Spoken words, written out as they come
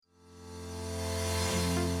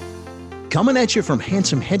Coming at you from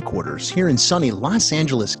Handsome headquarters here in sunny Los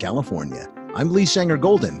Angeles, California. I'm Lee Sanger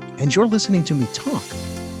Golden, and you're listening to me talk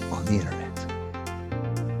on the internet.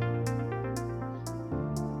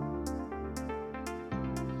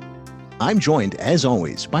 I'm joined, as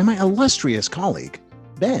always, by my illustrious colleague,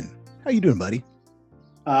 Ben. How you doing, buddy?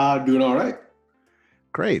 Doing all right.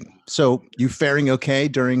 Great. So you faring okay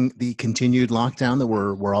during the continued lockdown that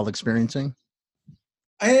we're all experiencing?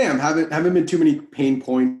 I am. Haven't been too many pain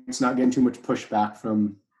points, not getting too much pushback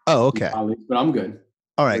from colleagues, but I'm good.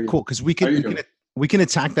 All right, cool. Because we can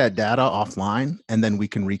attack that data offline, and then we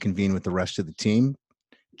can reconvene with the rest of the team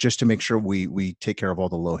just to make sure we take care of all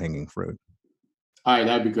the low-hanging fruit. All right,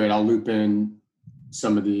 that'd be great. I'll loop in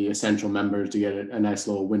some of the essential members to get a nice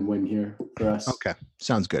little win-win here for us. Okay,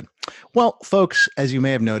 sounds good. Well, folks, as you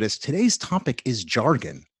may have noticed, today's topic is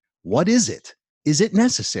jargon. What is it? Is it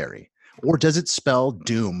necessary? Or does it spell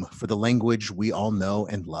doom for the language we all know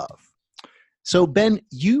and love? So, Ben,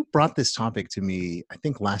 you brought this topic to me, I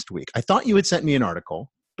think, last week. I thought you had sent me an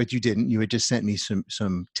article, but you didn't. You had just sent me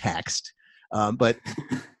some text. But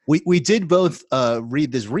we did both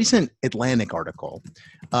read this recent Atlantic article,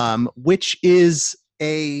 which is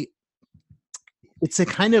it's a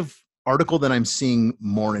kind of article that I'm seeing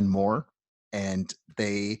more and more. And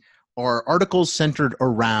they are articles centered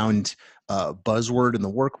around buzzword in the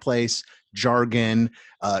workplace, jargon.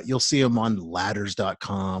 You'll see them on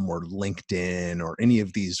ladders.com or LinkedIn or any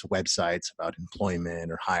of these websites about employment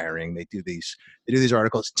or hiring. They do these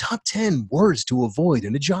articles, top 10 words to avoid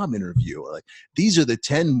in a job interview. Like, these are the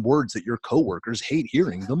 10 words that your coworkers hate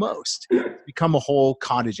hearing the most. It's become a whole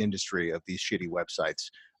cottage industry of these shitty websites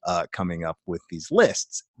coming up with these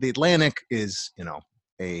lists. The Atlantic is,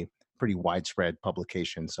 a pretty widespread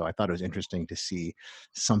publication. So I thought it was interesting to see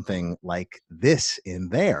something like this in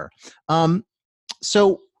there.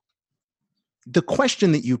 So the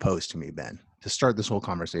question that you posed to me, Ben, to start this whole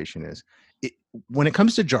conversation is, when it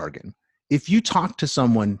comes to jargon, if you talk to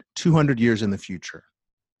someone 200 years in the future,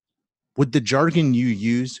 would the jargon you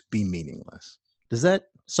use be meaningless? Does that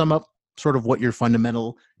sum up sort of what your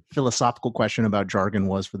fundamental philosophical question about jargon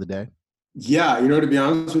was for the day? Yeah, to be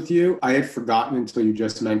honest with you, I had forgotten until you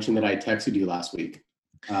just mentioned that I texted you last week.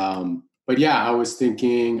 But yeah, I was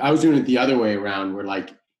doing it the other way around, where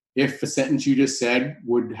like, if a sentence you just said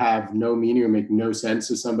would have no meaning or make no sense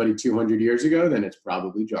to somebody 200 years ago, then it's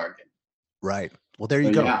probably jargon. Right. Well, there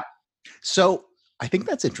you go. Yeah. So I think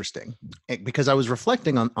that's interesting because I was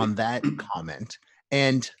reflecting on that comment,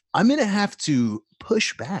 and I'm going to have to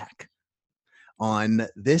push back on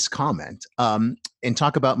this comment and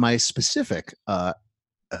talk about my specific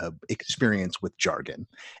experience with jargon.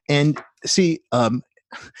 And see,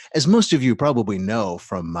 as most of you probably know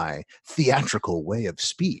from my theatrical way of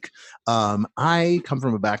speak, I come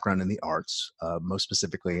from a background in the arts, most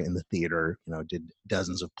specifically in the theater. Did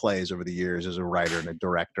dozens of plays over the years as a writer and a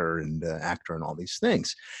director and actor and all these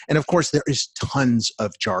things. And of course, there is tons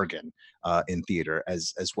of jargon in theater,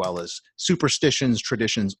 as well as superstitions,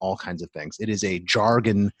 traditions, all kinds of things. It is a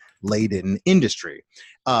jargon-laden industry.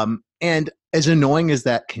 And as annoying as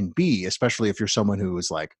that can be, especially if you're someone who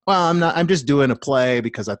is like, well, I'm just doing a play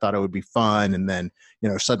because I thought it would be fun. And then,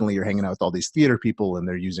 suddenly you're hanging out with all these theater people and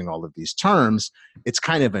they're using all of these terms. It's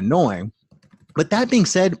kind of annoying. But that being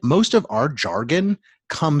said, most of our jargon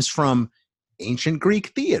comes from ancient Greek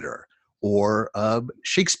theater or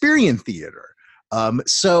Shakespearean theater.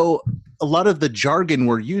 So a lot of the jargon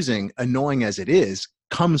we're using, annoying as it is,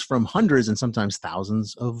 comes from hundreds and sometimes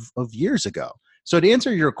thousands of years ago. So to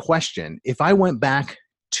answer your question, if I went back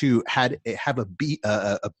to have a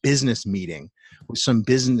business meeting with some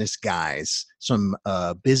business guys, some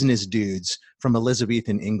business dudes from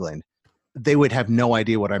Elizabethan England, they would have no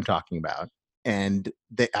idea what I'm talking about. And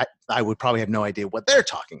I would probably have no idea what they're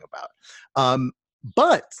talking about.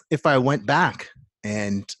 But if I went back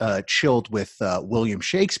and chilled with William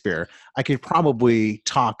Shakespeare, I could probably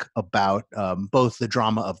talk about both the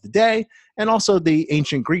drama of the day and also the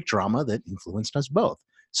ancient Greek drama that influenced us both.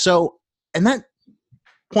 So, and that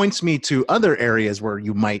points me to other areas where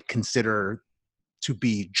you might consider to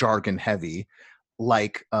be jargon heavy,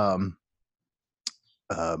 like the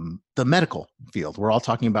medical field. We're all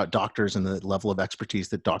talking about doctors and the level of expertise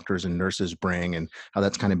that doctors and nurses bring and how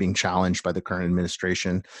that's kind of being challenged by the current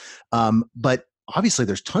administration. But obviously,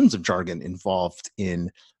 there's tons of jargon involved in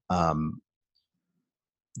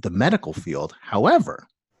the medical field. However,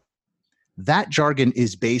 that jargon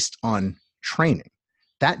is based on training.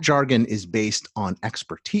 That jargon is based on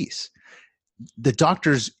expertise. The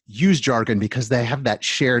doctors use jargon because they have that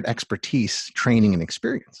shared expertise, training, and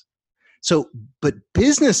experience. So, but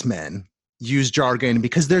businessmen use jargon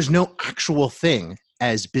because there's no actual thing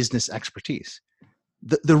as business expertise.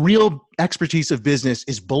 The real expertise of business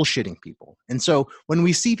is bullshitting people. And so when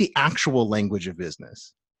we see the actual language of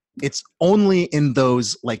business, it's only in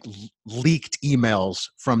those like leaked emails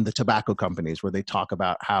from the tobacco companies where they talk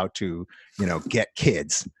about how to, get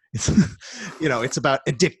kids. It's, it's about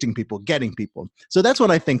addicting people, getting people. So that's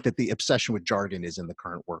what I think that the obsession with jargon is in the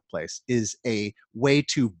current workplace, is a way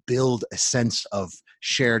to build a sense of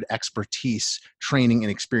shared expertise, training,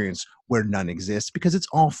 and experience where none exists, because it's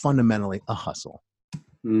all fundamentally a hustle.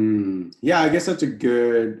 Yeah, I guess that's a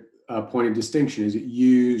good point of distinction. Is it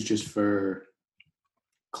used just for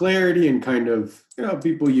clarity and kind of,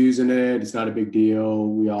 people using it, it's not a big deal,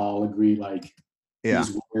 we all agree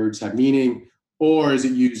these words have meaning? Or is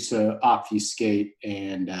it used to obfuscate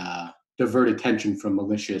and divert attention from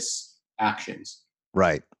malicious actions?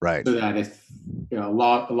 Right. So that if a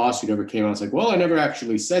lawsuit ever came out, it's like, well, I never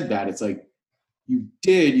actually said that. It's like, you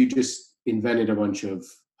did. You just invented a bunch of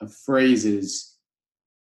phrases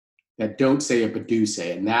that don't say it but do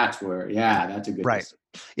say it. And that's where, that's a good right.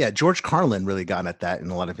 Yeah, George Carlin really got at that in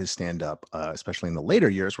a lot of his stand-up, especially in the later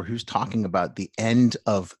years, where he was talking about the end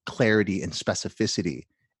of clarity and specificity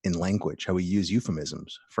in language, how we use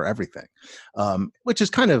euphemisms for everything, which is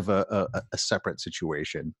kind of a separate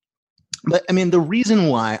situation. But I mean, the reason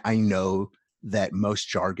why I know that most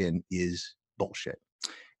jargon is bullshit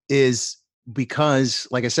is because,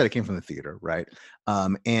 like I said, I came from the theater, right?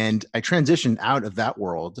 And I transitioned out of that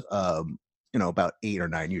world, about 8 or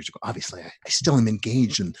 9 years ago. Obviously, I still am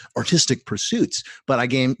engaged in artistic pursuits, but I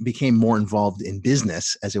became more involved in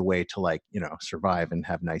business as a way to survive and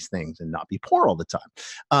have nice things and not be poor all the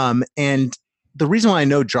time. And the reason why I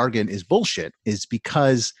know jargon is bullshit is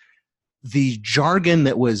because the jargon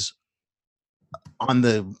that was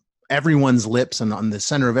on everyone's lips and on the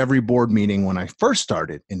center of every board meeting when I first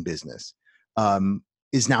started in business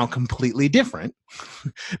is now completely different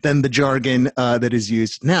than the jargon that is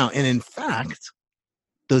used now. And in fact,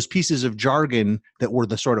 those pieces of jargon that were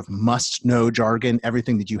the sort of must-know jargon,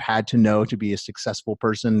 everything that you had to know to be a successful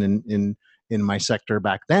person in my sector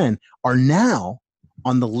back then, are now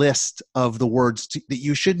on the list of the words that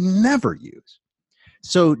you should never use.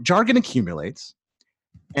 So jargon accumulates.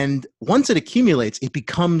 And once it accumulates, it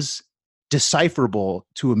becomes decipherable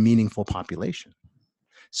to a meaningful population.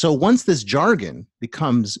 So once this jargon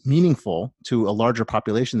becomes meaningful to a larger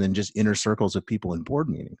population than just inner circles of people in board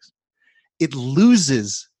meetings, it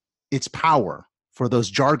loses its power for those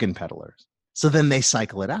jargon peddlers. So then they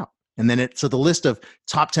cycle it out. And then so the list of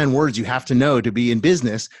top 10 words you have to know to be in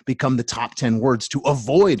business become the top 10 words to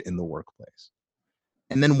avoid in the workplace.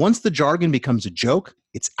 And then once the jargon becomes a joke,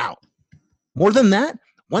 it's out. More than that,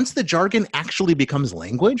 once the jargon actually becomes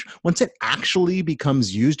language, once it actually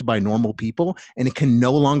becomes used by normal people and it can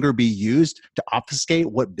no longer be used to obfuscate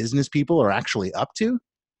what business people are actually up to,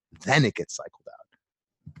 then it gets cycled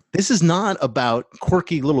out. This is not about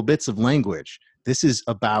quirky little bits of language. This is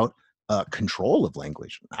about control of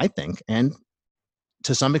language, I think. And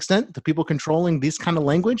to some extent, the people controlling this kind of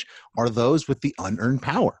language are those with the unearned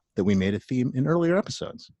power that we made a theme in earlier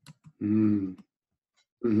episodes.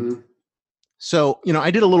 Mm-hmm. So,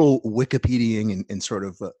 I did a little Wikipediaing and sort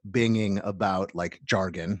of binging about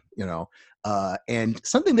jargon, and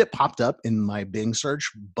something that popped up in my Bing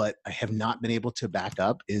search, but I have not been able to back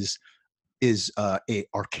up is a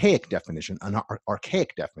archaic definition,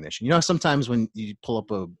 archaic definition. Sometimes when you pull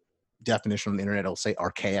up a definition on the internet, it'll say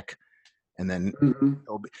archaic, and then,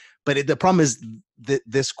 but the problem is that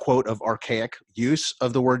this quote of archaic use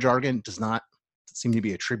of the word jargon does not seem to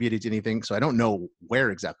be attributed to anything. So I don't know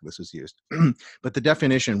where exactly this was used. But the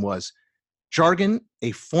definition was jargon,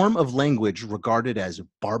 a form of language regarded as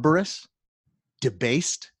barbarous,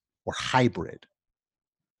 debased, or hybrid.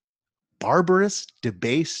 Barbarous,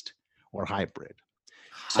 debased, or hybrid.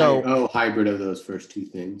 So hybrid of those first two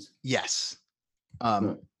things. Yes.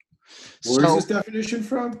 Where is this definition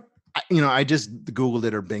from? I just Googled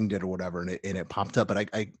it or Binged it or whatever, and it popped up, but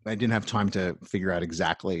I didn't have time to figure out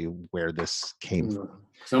exactly where this came from.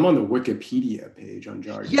 So I'm on the Wikipedia page on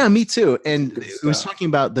jargon. Yeah, me too. And it was talking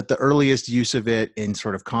about that the earliest use of it in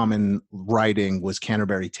sort of common writing was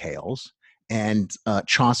Canterbury Tales, and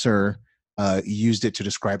Chaucer used it to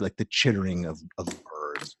describe the chittering of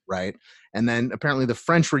birds, right? And then apparently the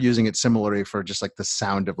French were using it similarly for just the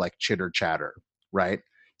sound of chitter chatter, right?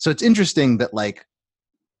 So it's interesting that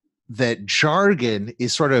that jargon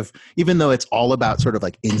is sort of, even though it's all about sort of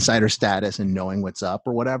insider status and knowing what's up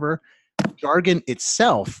or whatever, jargon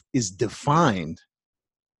itself is defined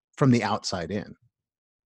from the outside in.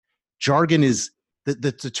 Jargon is,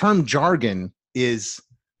 the term jargon is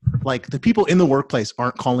the people in the workplace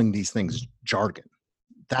aren't calling these things jargon.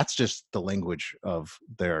 that's just the language of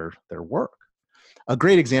their work. A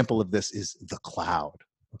great example of this is the cloud.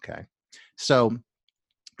 Okay. So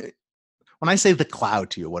when I say the cloud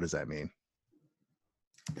to you, what does that mean?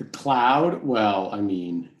 The cloud? Well, I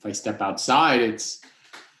mean, if I step outside, it's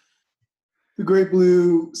the great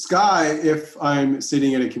blue sky. If I'm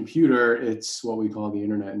sitting at a computer, it's what we call the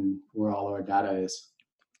internet and where all our data is.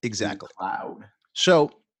 Exactly. The cloud.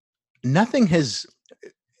 So nothing has,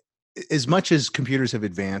 as much as computers have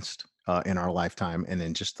advanced in our lifetime and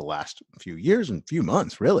in just the last few years and few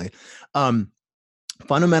months, really,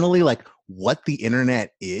 fundamentally, like what the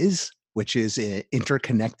internet is, which is an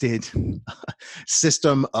interconnected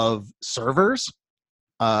system of servers,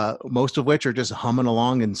 most of which are just humming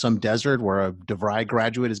along in some desert where a DeVry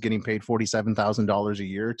graduate is getting paid $47,000 a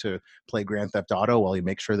year to play Grand Theft Auto while he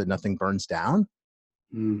makes sure that nothing burns down.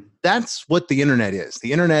 That's what the internet is.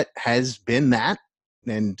 The internet has been that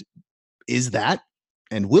and is that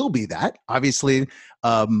and will be that. Obviously,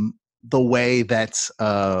 the way that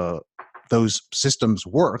those systems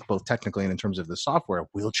work, both technically and in terms of the software,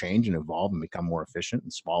 will change and evolve and become more efficient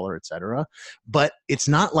and smaller, et cetera. But it's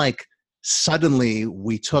not like suddenly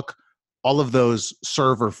we took all of those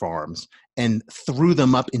server farms and threw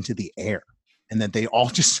them up into the air and that they all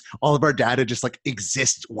of our data just like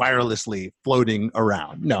exists wirelessly floating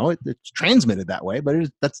around. No, it's transmitted that way, but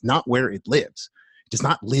that's not where it lives. It does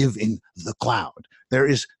not live in the cloud. There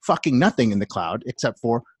is fucking nothing in the cloud except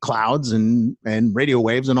for clouds and radio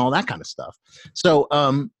waves and all that kind of stuff. So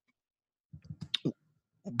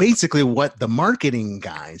basically what the marketing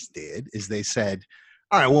guys did is they said,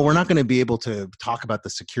 all right, well, we're not going to be able to talk about the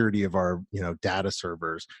security of our, data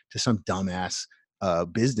servers to some dumbass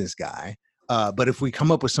business guy. But if we come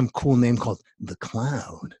up with some cool name called the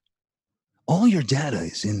cloud, all your data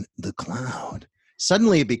is in the cloud.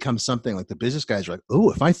 Suddenly it becomes something like the business guys are like,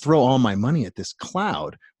 oh, if I throw all my money at this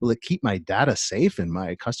cloud, will it keep my data safe and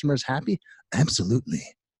my customers happy? Absolutely.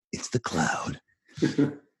 It's the cloud.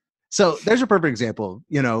 So there's a perfect example.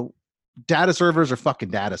 Data servers are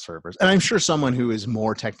fucking data servers. And I'm sure someone who is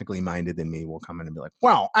more technically minded than me will come in and be like,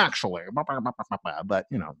 well, actually, but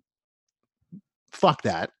fuck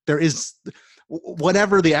that. There is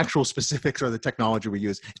whatever the actual specifics or the technology we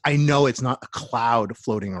use. I know it's not a cloud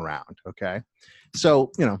floating around. Okay.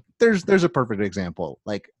 So, there's a perfect example.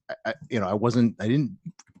 Like, I wasn't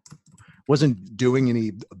doing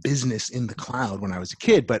any business in the cloud when I was a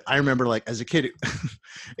kid, but I remember like as a kid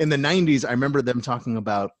in the 90s, I remember them talking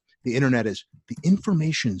about the internet as the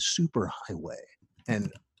information superhighway.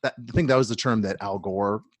 And I think that was the term that Al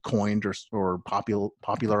Gore coined or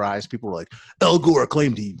popularized. People were like, Al Gore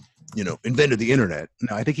claimed he, invented the internet.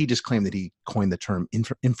 No, I think he just claimed that he coined the term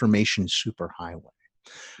information superhighway,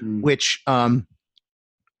 which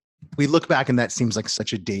we look back and that seems like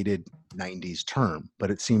such a dated 90s term,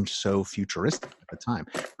 but it seemed so futuristic at the time.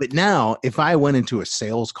 But now if I went into a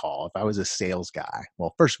sales call, if I was a sales guy,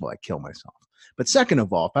 well, first of all, I'd kill myself. But second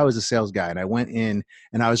of all, if I was a sales guy and I went in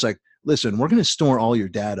and I was like, listen, we're going to store all your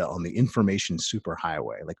data on the information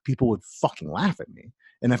superhighway, like people would fucking laugh at me.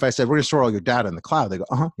 And if I said, we're going to store all your data in the cloud, they go,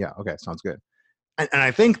 yeah, okay, sounds good. And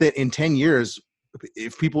I think that in 10 years,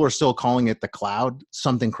 if people are still calling it the cloud,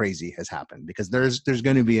 something crazy has happened because there's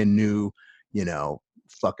going to be a new,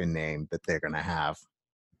 fucking name that they're going to have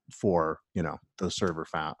for, those server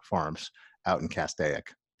farms out in Castaic.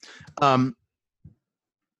 So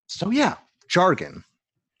yeah, jargon,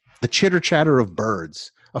 the chitter chatter of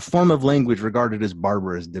birds, a form of language regarded as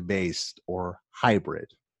barbarous, debased, or hybrid.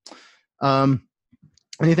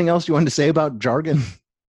 Anything else you wanted to say about jargon?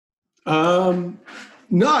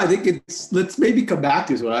 No, I think let's maybe come back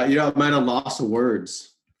to this one. I might have lost some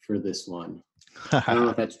words for this one. I don't know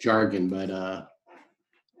if that's jargon, but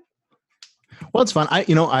well, it's fun. I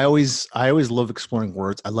always love exploring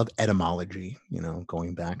words. I love etymology,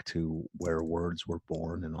 going back to where words were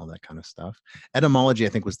born and all that kind of stuff. Etymology, I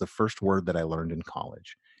think, was the first word that I learned in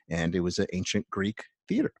college, and it was an ancient Greek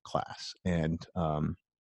theater class. And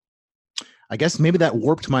I guess maybe that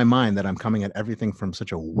warped my mind that I'm coming at everything from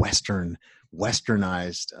such a westernized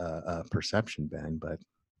perception, Ben, but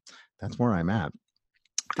that's where I'm at.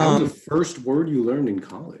 That was the first word you learned in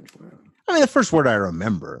college. Wow. I mean, the first word I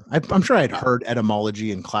remember, I'm sure I'd heard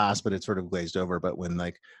etymology in class, but it sort of glazed over. But when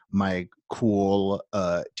like my cool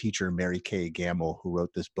teacher, Mary Kay Gamble, who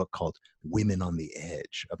wrote this book called Women on the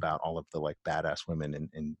Edge about all of the like badass women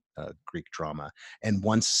in Greek drama, and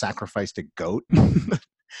once sacrificed a goat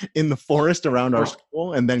in the forest around our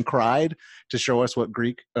school and then cried to show us what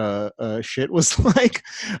Greek shit was like.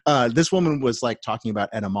 This woman was like talking about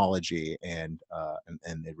etymology and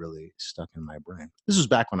it really stuck in my brain. This was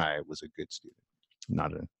back when I was a good student,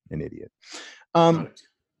 not an idiot.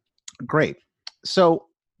 Great. So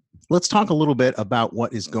let's talk a little bit about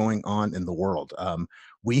what is going on in the world.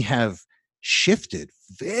 We have shifted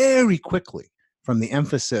very quickly from the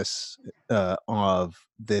emphasis of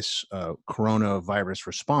this coronavirus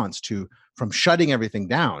response from shutting everything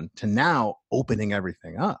down to now opening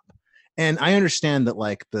everything up. And I understand that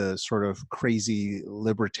like the sort of crazy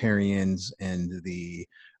libertarians and the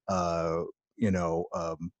uh,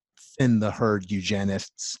 thin the herd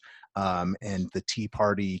eugenists and the Tea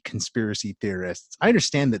Party conspiracy theorists, I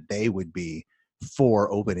understand that they would be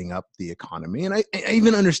for opening up the economy. And I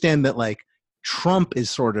even understand that like Trump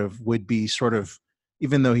would be sort of,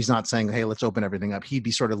 even though he's not saying, hey, let's open everything up, he'd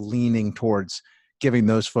be sort of leaning towards giving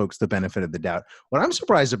those folks the benefit of the doubt. What I'm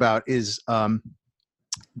surprised about is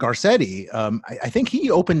Garcetti. I think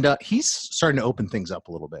he's starting to open things up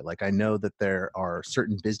a little bit. Like I know that there are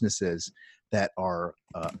certain businesses that are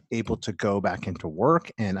able to go back into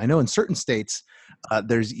work. And I know in certain states,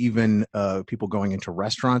 there's even people going into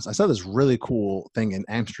restaurants. I saw this really cool thing in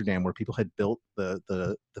Amsterdam where people had built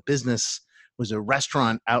the business was a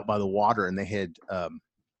restaurant out by the water, and they had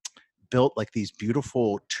built like these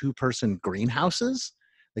beautiful 2-person greenhouses,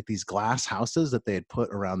 like these glass houses that they had put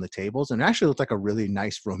around the tables, and it actually looked like a really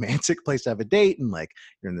nice romantic place to have a date, and like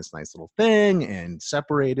you're in this nice little thing and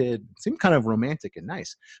separated. It seemed kind of romantic and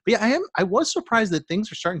nice. But yeah, I was surprised that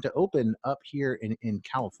things are starting to open up here in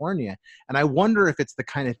California, and I wonder if it's the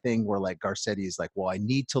kind of thing where like Garcetti is like, well, I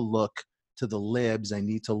need to look to the libs, I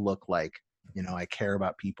need to look like, I care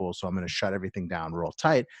about people, so I'm going to shut everything down real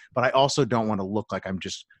tight, but I also don't want to look like I'm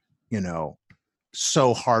just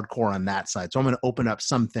so hardcore on that side. So I'm going to open up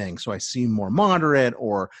some things so I seem more moderate,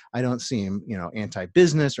 or I don't seem,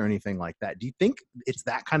 anti-business or anything like that. Do you think it's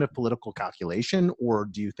that kind of political calculation, or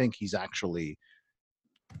do you think he's actually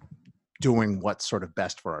doing what's sort of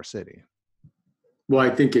best for our city? Well,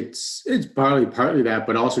 I think it's partly that,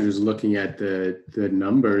 but also just looking at the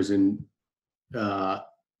numbers, and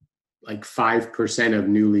like 5% of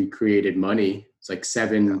newly created money, it's like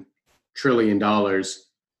 $7 trillion.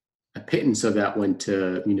 A pittance of that went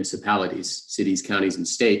to municipalities, cities, counties, and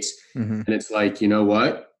states. Mm-hmm. And it's like, you know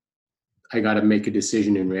what? I got to make a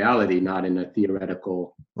decision in reality, not in a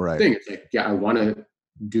theoretical thing. It's like, yeah, I want to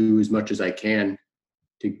do as much as I can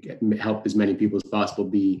to help as many people as possible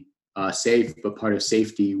be safe. But part of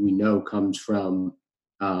safety, we know, comes from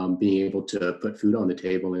being able to put food on the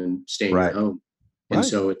table and staying at home. And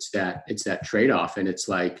so it's that trade-off. And it's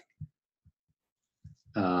like,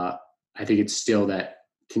 I think it's still that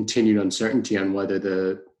continued uncertainty on whether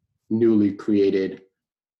the newly created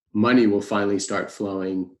money will finally start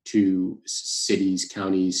flowing to cities,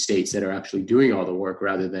 counties, states that are actually doing all the work,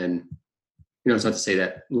 rather than, it's not to say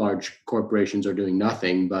that large corporations are doing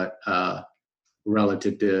nothing, but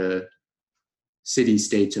relative to cities,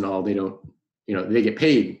 states, and all, they don't, they get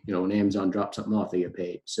paid. When Amazon drops something off, they get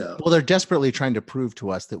paid. So, well, they're desperately trying to prove to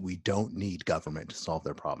us that we don't need government to solve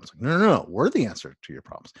their problems. Like, no, we're the answer to your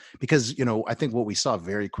problems. Because, I think what we saw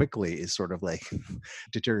very quickly is sort of like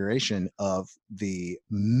deterioration of the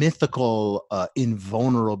mythical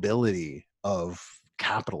invulnerability of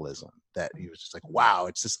capitalism. That he was just like, wow,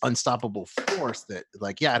 it's this unstoppable force that,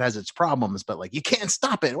 like, yeah, it has its problems, but like, you can't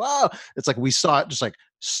stop it. Wow. It's like, we saw it just like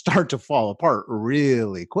start to fall apart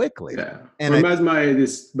really quickly. Yeah. And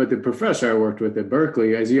but the professor I worked with at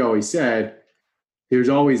Berkeley, as he always said, there's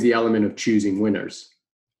always the element of choosing winners.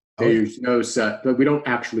 There's no set, but we don't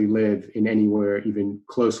actually live in anywhere even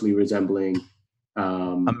closely resembling a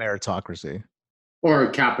meritocracy or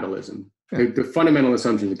capitalism. Yeah. The fundamental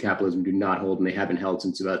assumptions of capitalism do not hold, and they haven't held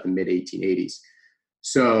since about the mid 1880s.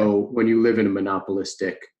 So when you live in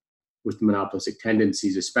with monopolistic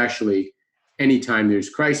tendencies, especially anytime there's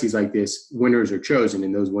crises like this, winners are chosen,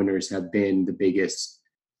 and those winners have been the biggest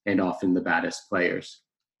and often the baddest players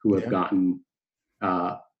who have gotten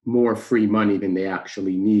more free money than they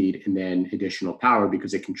actually need, and then additional power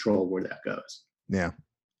because they control where that goes. Yeah.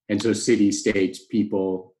 And so cities, states,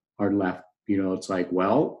 people are left, it's like,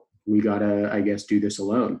 well, we gotta, I guess, do this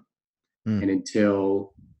alone. And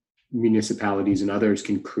until municipalities and others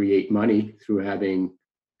can create money through having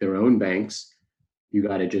their own banks, you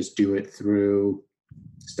got to just do it through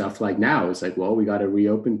stuff like now. It's like, well, we got to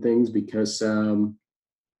reopen things because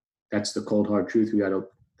that's the cold hard truth we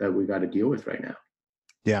got to deal with right now.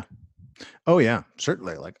 Yeah. Oh yeah,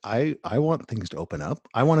 certainly. Like I want things to open up.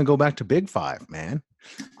 I want to go back to Big Five, man.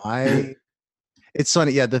 It's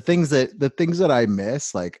funny. Yeah. The things that I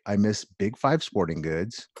miss, like I miss Big Five Sporting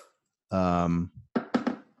Goods.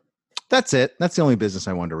 That's it. That's the only business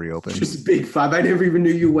I wanted to reopen. Just Big Five. I never even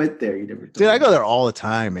knew you went there. You never. Dude, I go there all the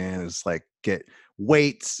time, man. It's like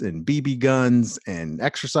weights and BB guns and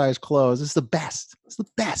exercise clothes. It's the best. It's the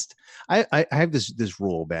best. I have this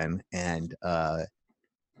rule, Ben, and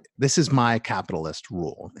this is my capitalist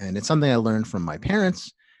rule, and it's something I learned from my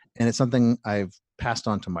parents, and it's something I've passed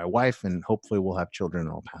on to my wife, and hopefully we'll have children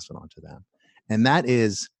and I'll pass it on to them. And that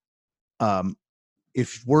is,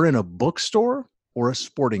 if we're in a bookstore or a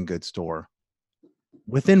sporting goods store,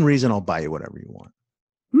 within reason, I'll buy you whatever you want.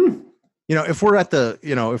 You know, if we're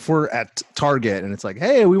at Target and it's like,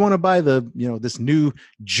 hey, we want to buy this new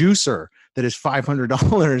juicer that is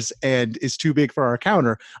 $500 and is too big for our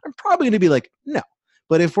counter, I'm probably going to be like, no.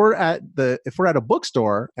 But if we're at a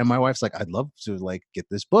bookstore and my wife's like, I'd love to like get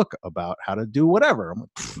this book about how to do whatever, I'm like,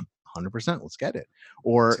 100%, let's get it.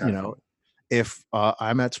 Or, exactly. If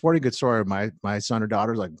I'm at sporting goods store, my son or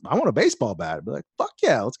daughter's like, I want a baseball bat. I'd be like, fuck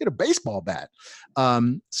yeah, let's get a baseball bat.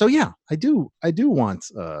 So yeah, I do want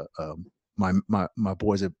my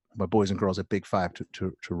boys and girls at Big Five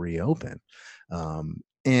to reopen.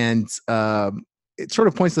 It sort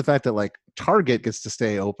of points to the fact that like Target gets to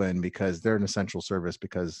stay open because they're an essential service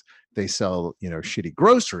because they sell, shitty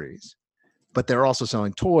groceries, but they're also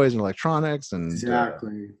selling toys and electronics and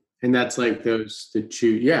exactly. And that's like it's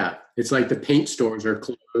like the paint stores are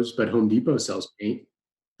closed, but Home Depot sells paint.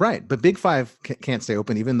 Right, but Big Five can't stay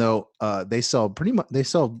open, even though they sell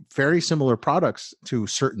very similar products to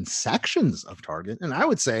certain sections of Target. And I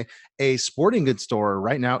would say a sporting goods store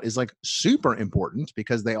right now is like super important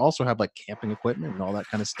because they also have like camping equipment and all that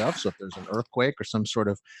kind of stuff. So if there's an earthquake or some sort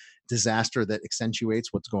of disaster that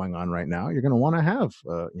accentuates what's going on right now, you're going to want to have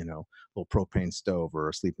a little propane stove or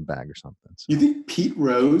a sleeping bag or something. So. You think Pete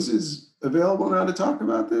Rose is available now to talk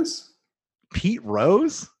about this? Pete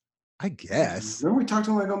Rose? I guess. Remember we talked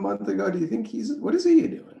to him like a month ago. Do you think what is he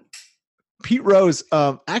doing? Pete Rose.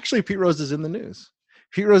 Actually, Pete Rose is in the news.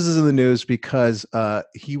 Pete Rose is in the news because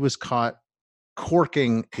he was caught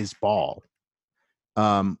corking his ball.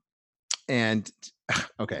 And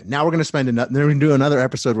okay, now we're going to do another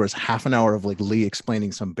episode where it's half an hour of like Lee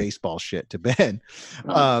explaining some baseball shit to Ben.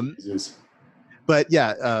 But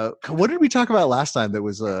yeah, what did we talk about last time? That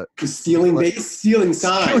was stealing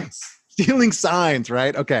signs. Stealing signs,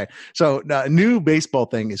 right? Okay. So a new baseball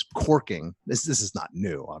thing is corking. This is not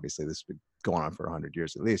new. Obviously, this has been going on for 100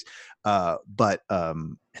 years at least. But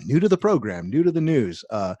new to the program, new to the news,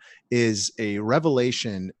 is a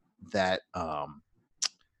revelation that, and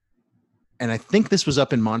I think this was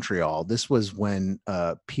up in Montreal. This was when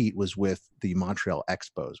Pete was with the Montreal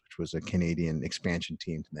Expos, which was a Canadian expansion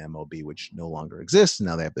team to the MLB, which no longer exists.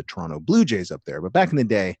 Now they have the Toronto Blue Jays up there. But back in the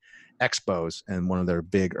day, Expos, and one of their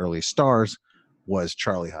big early stars was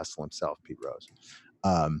Charlie Hustle himself, Pete Rose.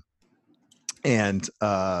 And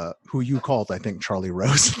who you called, I think, Charlie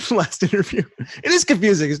Rose in the last interview. It is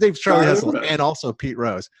confusing. His name's Charlie Hustle and also Pete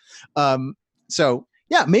Rose. So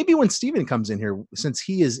yeah, maybe when Steven comes in here, since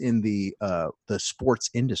he is in the sports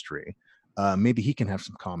industry, maybe he can have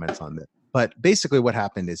some comments on that. But basically what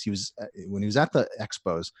happened is when he was at the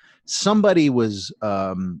Expos, somebody was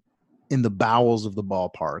in the bowels of the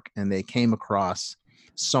ballpark and they came across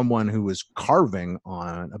someone who was carving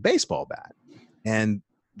on a baseball bat. And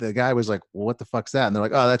the guy was like, well, what the fuck's that? And they're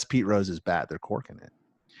like, oh, that's Pete Rose's bat. They're corking it.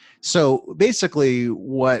 So basically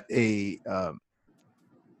what a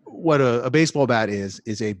baseball bat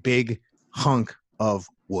is a big hunk of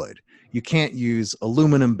wood. You can't use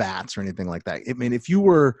aluminum bats or anything like that. I mean, if you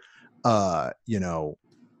were,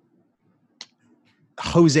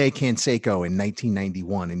 Jose Canseco in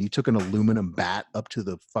 1991 and you took an aluminum bat up to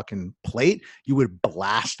the fucking plate, you would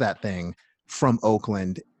blast that thing from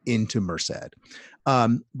Oakland into Merced.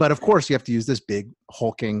 But of course you have to use this big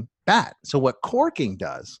hulking bat. So what corking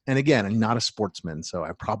does, and again, I'm not a sportsman, so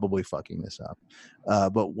I'm probably fucking this up.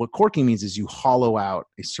 But what corking means is you hollow out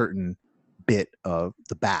a certain bit of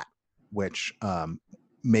the bat, which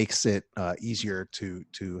makes it easier to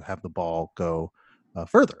have the ball go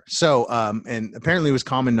further. So, and apparently it was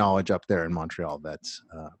common knowledge up there in Montreal that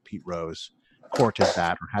Pete Rose corked his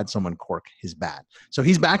bat or had someone cork his bat. So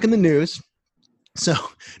he's back in the news. So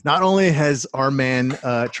not only has our man,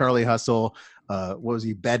 Charlie Hustle, what was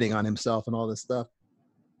he betting on himself and all this stuff?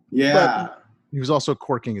 Yeah. But he was also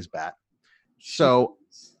corking his bat. So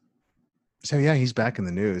yeah, he's back in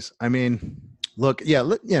the news. I mean, look,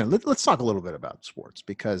 let's talk a little bit about sports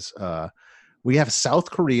because we have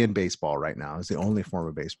South Korean baseball right now. It's the only form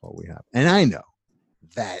of baseball we have. And I know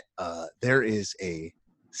that there is a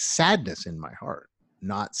sadness in my heart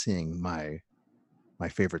not seeing my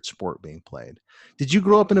favorite sport being played. Did you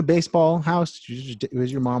grow up in a baseball house?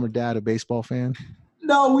 Was your mom or dad a baseball fan?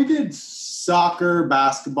 No, we did soccer,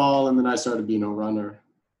 basketball, and then I started being a runner.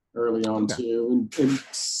 early on too, and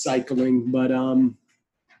cycling, but it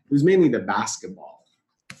was mainly the basketball.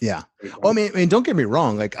 Yeah. Well, I mean, don't get me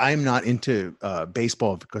wrong. Like, I'm not into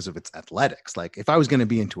baseball because of its athletics. Like, if I was going to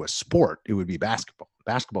be into a sport, it would be basketball.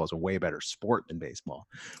 Basketball is a way better sport than baseball.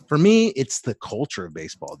 For me, it's the culture of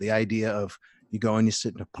baseball. The idea of you go and you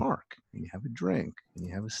sit in a park and you have a drink and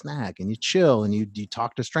you have a snack and you chill and you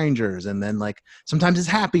talk to strangers, and then like sometimes it's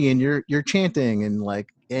happy and you're chanting and like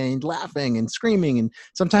and laughing and screaming, and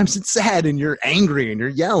sometimes it's sad and you're angry and you're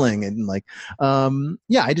yelling and like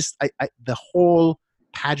yeah. I the whole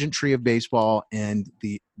pageantry of baseball and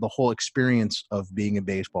the whole experience of being a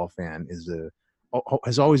baseball fan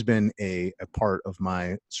has always been a part of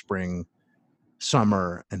my spring,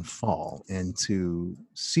 summer, and fall. And to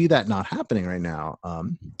see that not happening right now,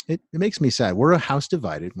 it makes me sad. We're a house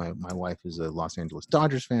divided. My wife is a Los Angeles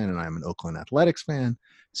Dodgers fan and I'm an Oakland Athletics fan.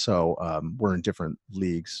 So we're in different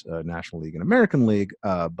leagues, National League and American League,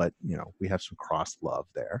 but you know, we have some cross love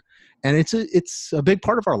there, and it's a big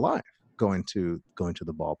part of our life, going to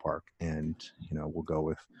the ballpark. And you know, we'll go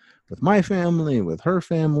with my family, with her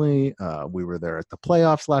family. We were there at the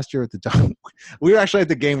playoffs last year at the we were actually at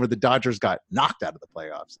the game where the Dodgers got knocked out of the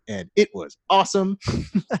playoffs, and it was awesome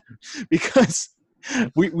because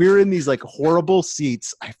we were in these like horrible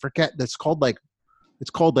seats. I forget, it's called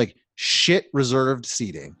like shit reserved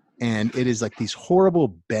seating, and it is like these horrible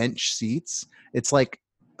bench seats. It's like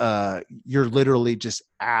you're literally just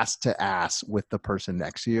ass to ass with the person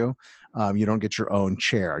next to you. You don't get your own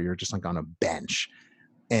chair. You're just like on a bench.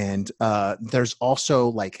 And there's also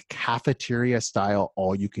like cafeteria style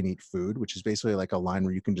all you can eat food, which is basically like a line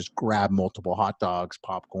where you can just grab multiple hot dogs,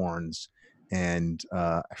 popcorns, and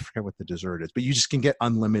I forget what the dessert is, but you just can get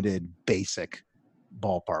unlimited basic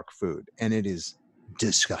ballpark food. And it is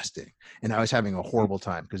disgusting. And I was having a horrible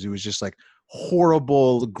time because it was just like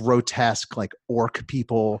horrible, grotesque, like orc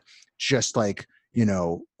people just like, you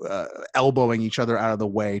know, elbowing each other out of the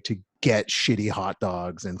way to get shitty hot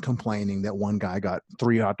dogs and complaining that one guy got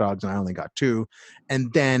 3 hot dogs and I only got 2.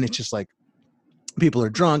 And then it's just like people are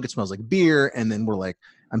drunk, it smells like beer, and then we're like,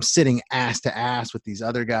 I'm sitting ass to ass with these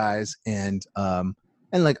other guys, and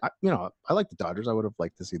like you know, I like the Dodgers. I would have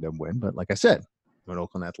liked to see them win, but like I said, I'm an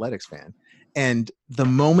Oakland Athletics fan. And the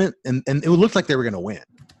moment, and it looked like they were going to win,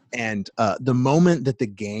 and the moment that the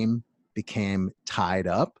game became tied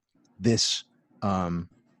up, this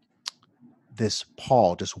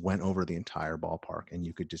pall just went over the entire ballpark, and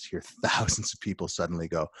you could just hear thousands of people suddenly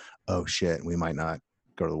go, "Oh shit, we might not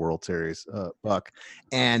go to the World Series, Buck."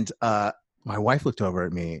 And my wife looked over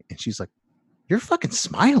at me and she's like, "You're fucking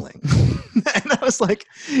smiling." And I was like,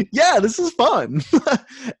 "Yeah, this is fun."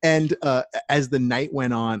 And as the night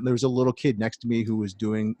went on, there was a little kid next to me who's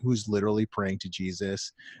literally praying to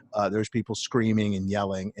Jesus. There's people screaming and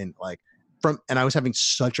yelling, and like and I was having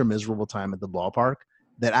such a miserable time at the ballpark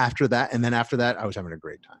that after that, I was having a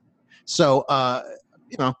great time. So,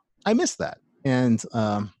 you know, I missed that. And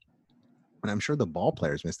I'm sure the ball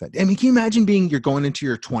players missed that. I mean, can you imagine you're going into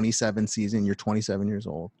your 27 season, you're 27 years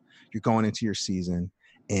old, you're going into your season,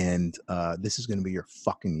 and this is going to be your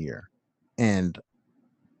fucking year. And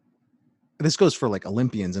this goes for like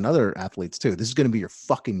Olympians and other athletes too. This is going to be your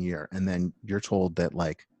fucking year. And then you're told that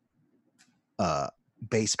like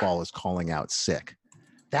baseball is calling out sick.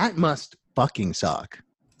 That must fucking suck.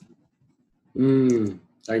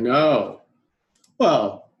 I know.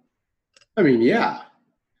 Well, I mean, yeah.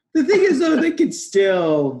 The thing is, though, they could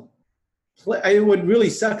still play. What really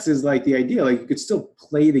sucks is like the idea, like you could still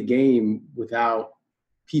play the game without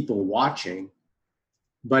people watching,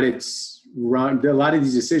 but it's run. A lot of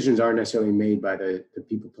these decisions aren't necessarily made by the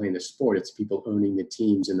people playing the sport. It's people owning the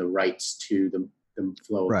teams and the rights to the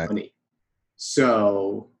flow of money.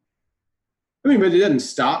 So, I mean, but it doesn't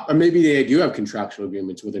stop. Or maybe they do have contractual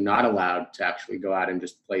agreements where they're not allowed to actually go out and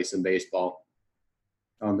just play some baseball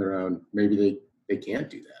on their own. Maybe they can't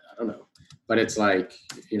do that. I don't know. But it's like,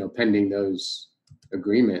 you know, pending those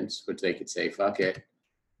agreements, which they could say, fuck it.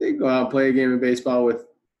 They can go out and play a game of baseball with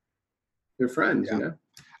their friends, you know?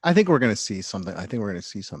 I think we're going to see something. I think we're going to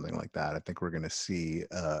see something like that. I think we're going to see,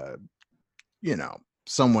 you know,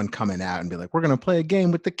 someone coming out and be like, we're going to play a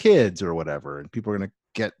game with the kids or whatever. And people are going to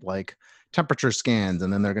get like temperature scans,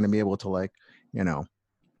 and then they're going to be able to like, you know,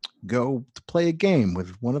 go to play a game with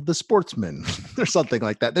one of the sportsmen or something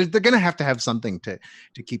like that. They're going to have something to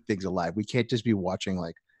keep things alive. We can't just be watching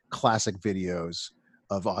like classic videos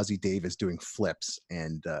of Ozzie Davis doing flips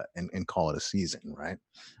and call it a season, right?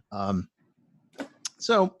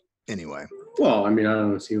 So anyway. Well, I mean, I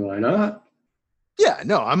don't see why not. Yeah,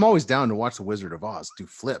 no, I'm always down to watch the Wizard of Oz do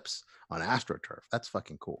flips on AstroTurf. That's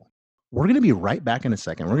fucking cool. We're going to be right back in a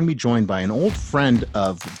second. We're going to be joined by an old friend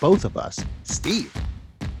of both of us, Steve.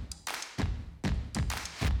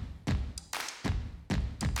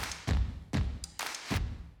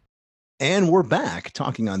 And we're back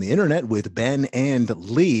talking on the internet with Ben and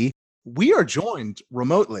Lee. We are joined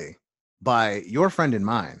remotely by your friend and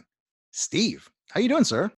mine, Steve. How you doing,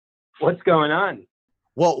 sir? What's going on?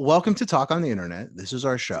 Well, welcome to Talk on the Internet. This is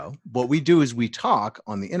our show. What we do is we talk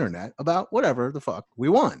on the internet about whatever the fuck we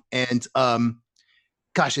want. And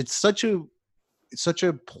gosh, it's such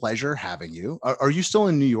a pleasure having you. Are you still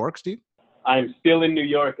in New York, Steve? I'm still in New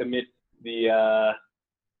York amidst the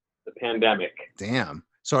pandemic. Damn.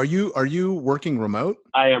 So are you working remote?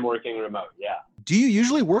 I am working remote, yeah. Do you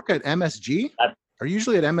usually work at MSG? Are you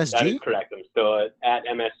usually at MSG? That is correct. I'm still at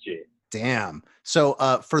MSG. Damn. So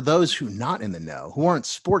for those who not in the know, who aren't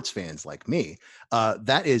sports fans like me,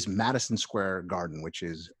 that is Madison Square Garden, which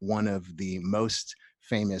is one of the most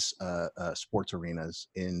famous sports arenas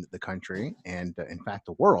in the country and in fact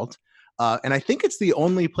the world. And I think it's the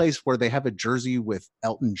only place where they have a jersey with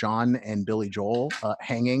Elton John and Billy Joel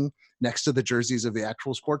hanging next to the jerseys of the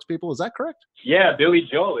actual sports people. Is that correct? Yeah, Billy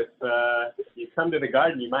Joel. If you come to the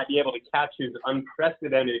Garden, you might be able to catch his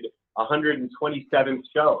unprecedented 127th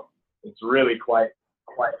show. It's really quite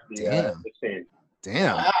the scene.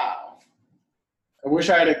 Damn. Wow. I wish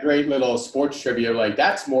I had a great little sports trivia like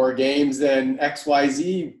that's more games than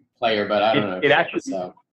XYZ player, but I don't know. It actually,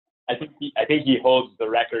 so. I think he holds the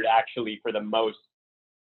record actually for the most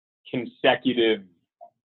consecutive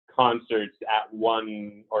concerts at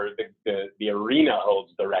one, or the arena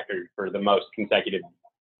holds the record for the most consecutive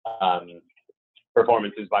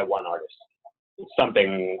performances by one artist. It's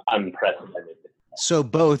something unprecedented. So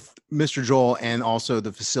both Mr. Joel and also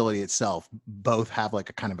the facility itself both have like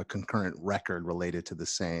a kind of a concurrent record related to the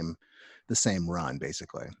same run,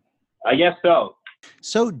 basically. I guess so.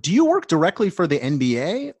 So do you work directly for the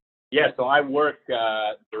NBA? Yeah, so I work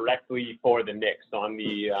directly for the Knicks. So I'm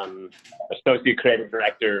the associate creative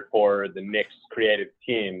director for the Knicks creative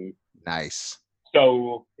team. Nice.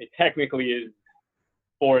 So it technically is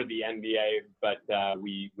for the NBA, but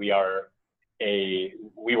we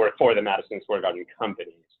work for the Madison Square Garden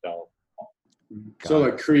company. So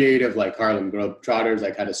like creative, like Harlem Globetrotters,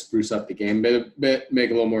 like how to spruce up the game a bit, make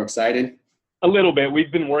it a little more exciting. A little bit.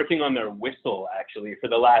 We've been working on their whistle actually for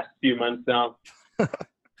the last few months now.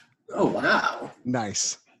 Oh wow!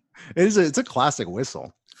 Nice. It's a classic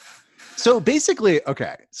whistle. So basically,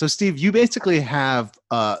 okay. So Steve, you basically have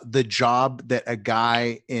the job that a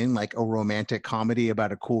guy in like a romantic comedy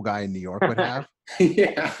about a cool guy in New York would have.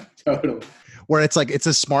 Yeah, totally. Where it's like it's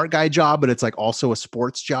a smart guy job, but it's like also a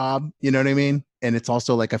sports job. You know what I mean? And it's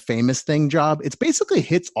also like a famous thing job. It's basically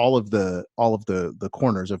hits all of the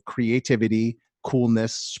corners of creativity,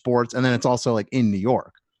 coolness, sports, and then it's also like in New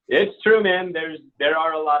York. It's true, man. There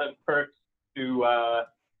are a lot of perks to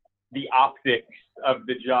the optics of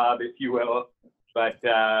the job, if you will. But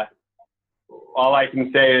all I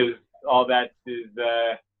can say is all that is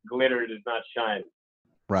glitter does not shine.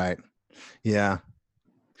 Right. Yeah.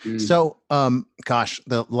 So, gosh,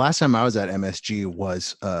 the last time I was at MSG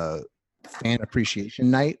was fan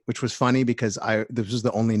appreciation night, which was funny because this was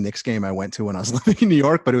the only Knicks game I went to when I was living in New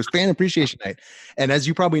York, but it was fan appreciation night. And as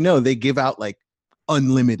you probably know, they give out like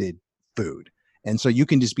unlimited food. And so you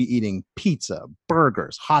can just be eating pizza,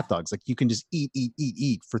 burgers, hot dogs. Like you can just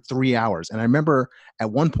eat for 3 hours. And I remember at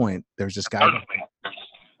one point there's this guy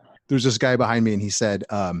behind me and he said,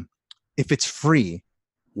 if it's free,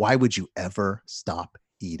 why would you ever stop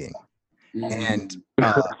eating? And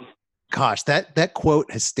gosh, that quote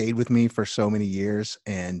has stayed with me for so many years.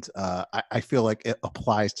 And I feel like it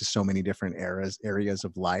applies to so many different areas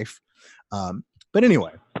of life. But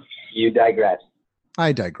anyway. You digress.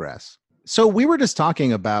 I digress. So we were just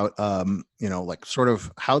talking about, like sort of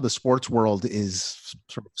how the sports world is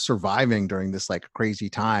sort of surviving during this like crazy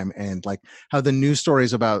time, and like how the news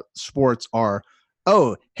stories about sports are,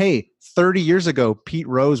 oh, hey, 30 years ago, Pete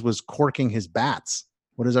Rose was corking his bats.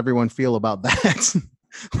 What does everyone feel about that?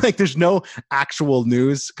 Like there's no actual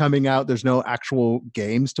news coming out. There's no actual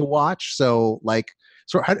games to watch. So like,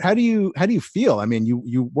 so how do you feel? I mean,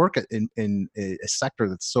 you work in a sector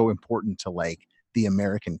that's so important to like the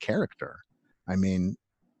American character. I mean,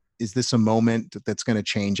 is this a moment that's going to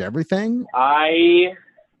change everything? I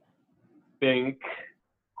think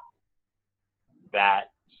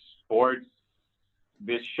that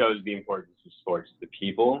this shows the importance of sports to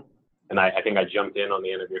people. And I think I jumped in on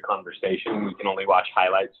the end of your conversation. We can only watch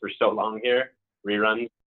highlights for so long here, reruns.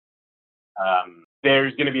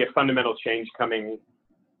 There's going to be a fundamental change coming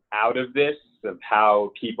out of this, of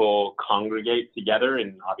how people congregate together.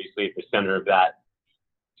 And obviously at the center of that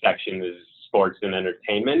section is sports and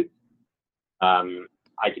entertainment.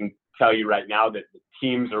 I can tell you right now that the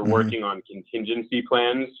teams are working on contingency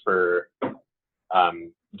plans for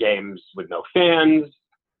games with no fans.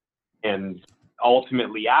 And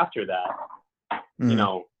ultimately after that, you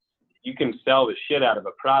know, you can sell the shit out of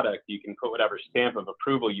a product. You can put whatever stamp of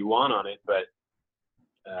approval you want on it. But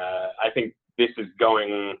I think this is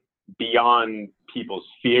going beyond people's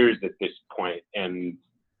fears at this point. And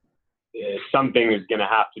something is going to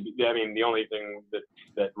have to be, I mean, the only thing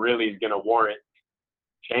that really is going to warrant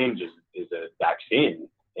change is a vaccine.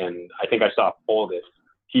 And I think I saw a poll that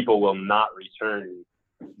people will not return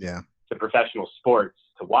to professional sports,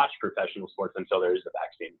 to watch professional sports until there is a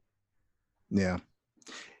vaccine. Yeah.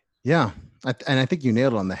 Yeah. And I think you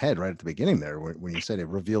nailed it on the head right at the beginning there when you said it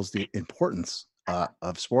reveals the importance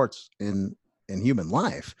of sports in human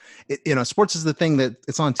life. You know, sports is the thing that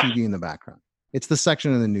it's on TV in the background. It's the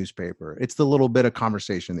section in the newspaper. It's the little bit of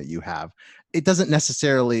conversation that you have. It doesn't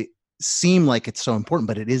necessarily seem like it's so important,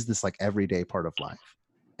 but it is this like everyday part of life.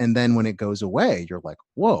 And then when it goes away, you're like,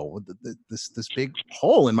 whoa, this big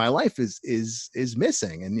hole in my life is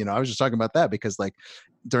missing. And, you know, I was just talking about that because like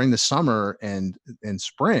during the summer and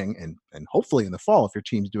spring and hopefully in the fall, if your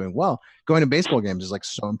team's doing well, going to baseball games is like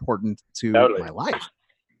so important to my life.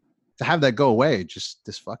 To have that go away, just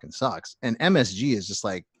this fucking sucks. And MSG is just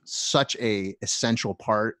like such a essential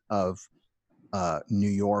part of New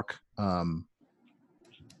York,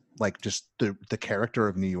 like just the character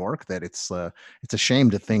of New York, that it's a shame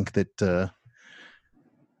to think that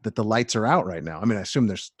that the lights are out right now. I mean, I assume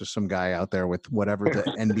there's some guy out there with whatever the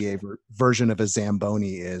NBA version of a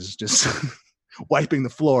Zamboni is, just wiping the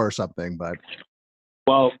floor or something. But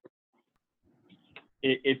well,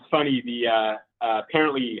 it's funny. The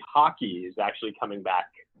apparently hockey is actually coming back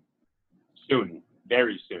soon,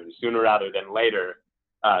 very soon, sooner rather than later.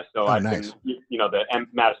 So I've been, you know, the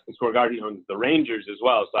Madison Square Garden owns the Rangers as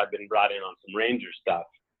well. So I've been brought in on some Ranger stuff.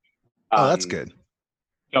 Oh, that's good.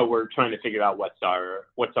 So we're trying to figure out what's our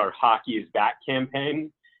hockey is back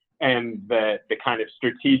campaign, and the kind of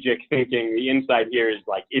strategic thinking. The insight here is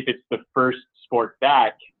like, if it's the first sport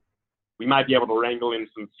back, we might be able to wrangle in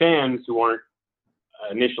some fans who aren't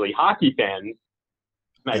initially hockey fans.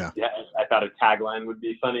 I thought a tagline would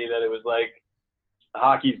be funny, that it was like,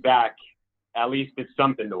 hockey's back. At least it's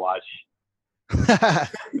something to watch.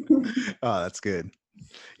 Oh, that's good.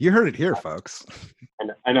 You heard it here, folks.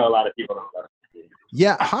 I know a lot of people don't know.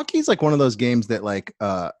 Yeah, hockey's like one of those games that like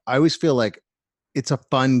I always feel like it's a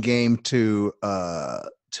fun game to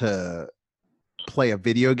play a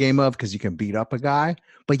video game of because you can beat up a guy.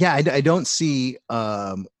 But yeah, I don't see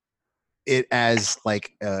it as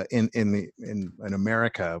like in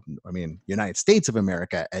America, I mean United States of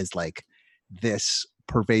America, as like this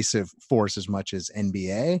pervasive force as much as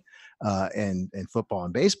NBA and football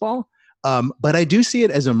and baseball. But I do see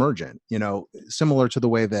it as emergent, you know, similar to the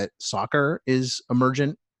way that soccer is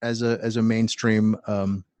emergent as a mainstream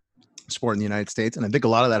sport in the United States. And I think a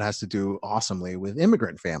lot of that has to do awesomely with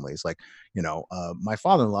immigrant families. Like, you know, my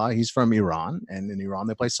father-in-law, he's from Iran, and in Iran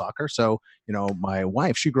they play soccer. So, you know, my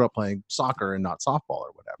wife, she grew up playing soccer and not softball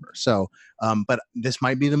or whatever. So, but this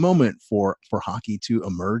might be the moment for hockey to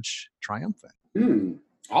emerge triumphant.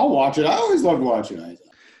 I'll watch it. I always love watching it.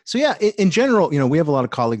 So yeah, in general, you know, we have a lot of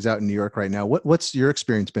colleagues out in New York right now. What's your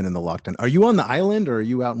experience been in the lockdown? Are you on the island or are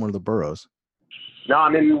you out in one of the boroughs? No,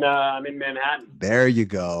 I'm in Manhattan. There you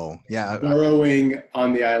go. Yeah, burrowing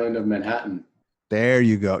on the island of Manhattan. There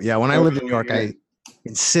you go. Yeah, when I lived in New York, I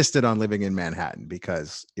insisted on living in Manhattan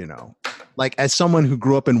because, you know, like as someone who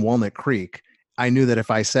grew up in Walnut Creek, I knew that if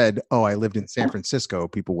I said, "Oh, I lived in San Francisco,"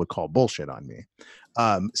 people would call bullshit on me.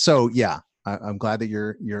 So yeah. I'm glad that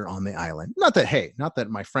you're on the island. Not that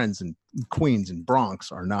my friends in Queens and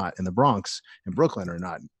Bronx are not, in the Bronx and Brooklyn are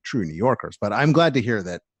not true New Yorkers, but I'm glad to hear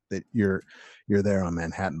that you're there on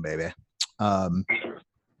Manhattan, baby.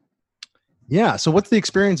 Yeah. So what's the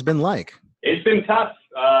experience been like? It's been tough.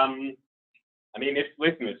 I mean,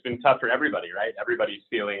 it's been tough for everybody, right? Everybody's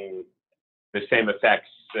feeling the same effects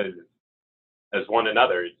as one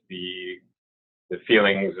another. It's the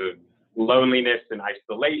feelings of loneliness and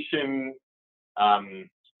isolation.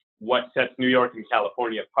 What sets New York and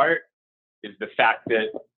California apart is the fact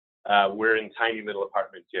that we're in tiny little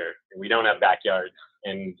apartments here, and we don't have backyards,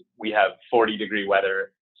 and we have 40-degree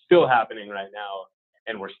weather still happening right now,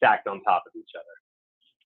 and we're stacked on top of each other.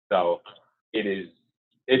 So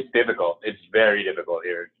it's difficult. It's very difficult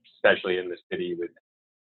here, especially in the city with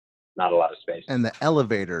not a lot of space. And the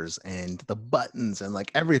elevators and the buttons and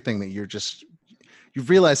like everything that you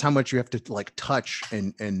realize how much you have to like touch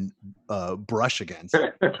and brush against.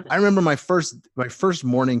 I remember my first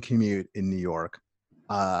morning commute in New York.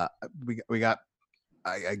 we got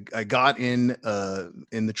I got in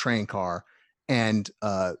the train car, and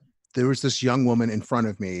there was this young woman in front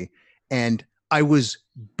of me, and I was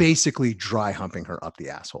basically dry humping her up the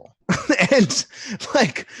asshole. And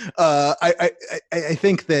like I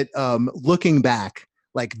think that looking back,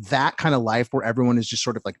 like that kind of life where everyone is just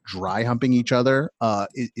sort of like dry humping each other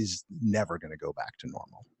is never going to go back to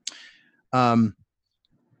normal.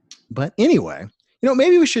 But anyway,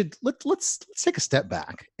 maybe we should let's take a step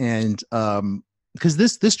back, and because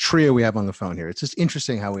this trio we have on the phone here, it's just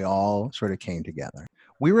interesting how we all sort of came together.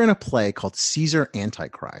 We were in a play called Caesar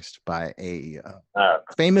Antichrist by a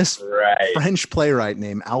famous French playwright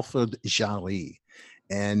named Alfred Jarry.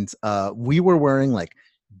 And we were wearing like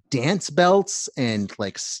dance belts and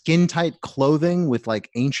like skin tight clothing with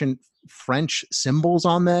like ancient French symbols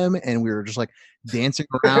on them. And we were just like dancing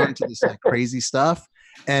around to this like crazy stuff.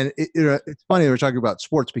 And it's funny we're talking about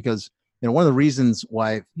sports because, one of the reasons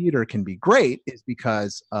why theater can be great is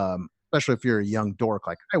because, especially if you're a young dork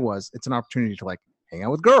like I was, it's an opportunity to like hang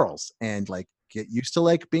out with girls and like get used to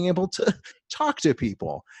like being able to talk to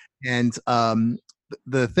people. And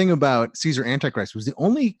the thing about Caesar Antichrist was the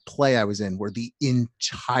only play I was in where the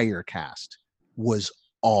entire cast was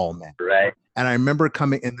all men. Right. And I remember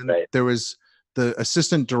coming, and then there was the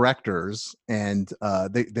assistant directors, and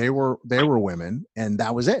they were women, and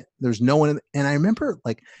that was it. There's no one. And I remember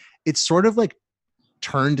like it's sort of like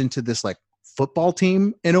turned into this like football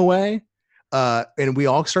team in a way. And we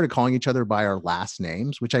all started calling each other by our last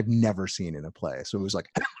names, which I've never seen in a play. So it was like,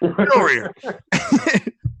 get over here.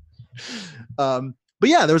 But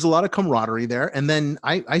yeah, there was a lot of camaraderie there. And then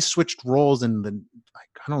I switched roles in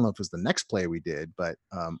I don't know if it was the next play we did, but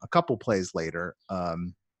a couple plays later, I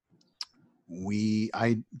wrote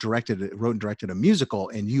and directed a musical,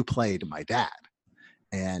 and you played my dad.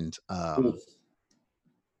 And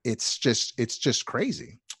it's just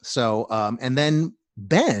crazy. So, and then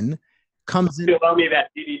Ben comes in. You still owe me that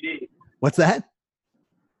DVD. What's that?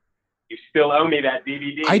 You still owe me that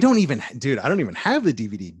DVD. I don't even have the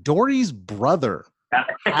DVD. Dory's brother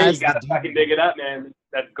has you gotta fucking dig it up, man.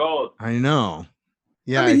 That's gold. I know.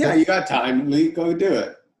 Yeah. You got time, Lee. Go do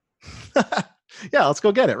it. Yeah, let's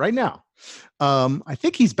go get it right now. I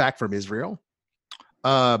think he's back from Israel.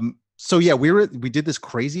 So yeah, we did this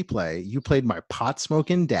crazy play. You played my pot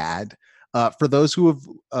smoking dad. For those who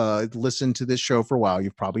have listened to this show for a while,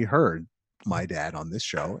 you've probably heard my dad on this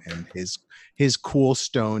show and his cool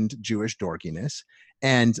stoned Jewish dorkiness.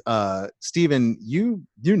 And Stephen, you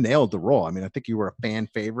nailed the role. I mean, I think you were a fan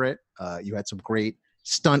favorite. You had some great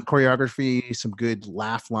stunt choreography, some good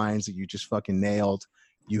laugh lines that you just fucking nailed.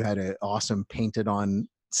 You had an awesome painted on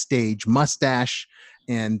stage mustache,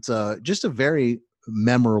 and just a very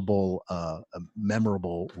memorable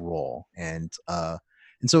role. And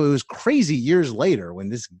so it was crazy years later when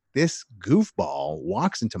this goofball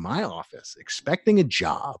walks into my office expecting a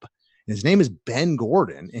job. And his name is Ben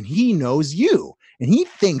Gordon, and he knows you. And he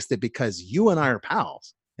thinks that because you and I are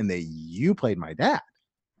pals and that you played my dad,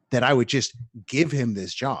 that I would just give him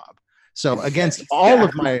this job. So against all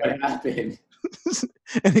of my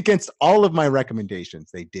and against all of my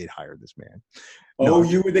recommendations, they did hire this man. Oh,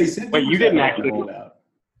 they said. But you didn't actually.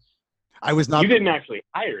 I was not. You didn't actually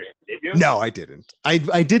hire him, did you? No, I didn't. I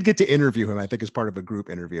did get to interview him, I think, as part of a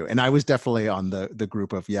group interview. And I was definitely on the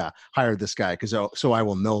group of, hire this guy so I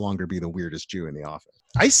will no longer be the weirdest Jew in the office.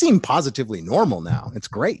 I seem positively normal now. It's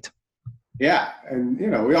great. Yeah. And,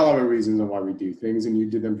 we all have our reasons on why we do things, and you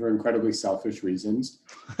did them for incredibly selfish reasons.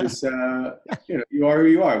 It's, you are who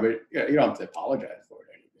you are, but you don't have to apologize for it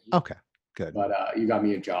or anything. Okay, good. But you got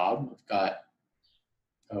me a job. I've got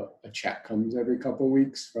a check comes every couple of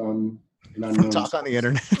weeks from Talk on the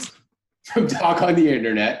Internet. From Talk on the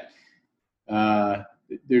Internet.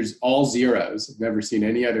 There's all zeros. I've never seen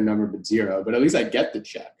any other number but zero, but at least I get the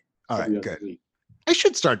check. All right, good. Week. I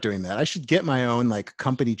should start doing that. I should get my own like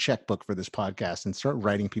company checkbook for this podcast and start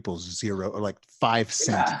writing people's 0 or like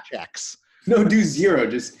 5-cent checks. No, do zero.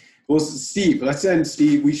 Steve, let's send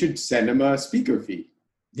Steve. We should send him a speaker fee.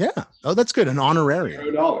 Yeah. Oh, that's good. An honorarium.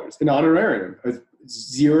 $0. An honorarium.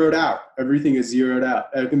 It's zeroed out. Everything is zeroed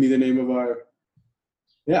out. That can be the name of our.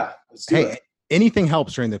 Yeah. Let's do it. Anything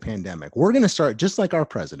helps during the pandemic. We're going to start, just like our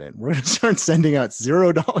president, we're going to start sending out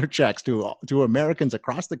 $0 checks to Americans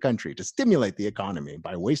across the country to stimulate the economy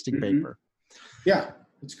by wasting paper. Yeah,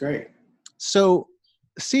 it's great. So,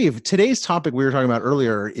 Steve, today's topic we were talking about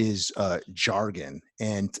earlier is jargon.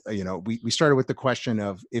 And, we started with the question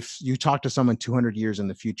of if you talk to someone 200 years in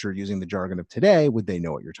the future using the jargon of today, would they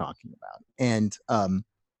know what you're talking about? And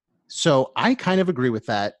so I kind of agree with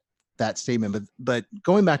that statement, but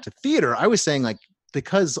going back to theater, I was saying like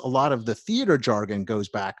because a lot of the theater jargon goes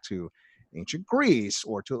back to ancient Greece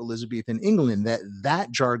or to Elizabethan England,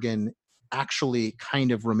 that jargon actually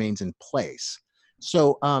kind of remains in place.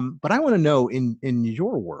 So, but I want to know in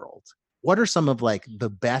your world, what are some of like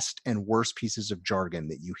the best and worst pieces of jargon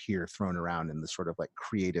that you hear thrown around in the sort of like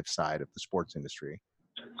creative side of the sports industry?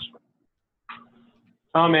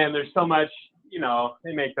 Oh man, there's so much.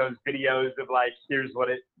 They make those videos of like, here's what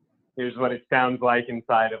it sounds like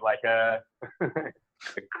inside of like a,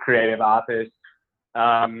 a creative office.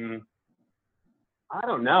 I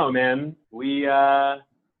don't know, man. We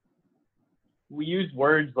use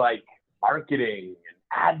words like marketing and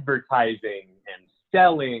advertising and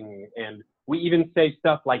selling, and we even say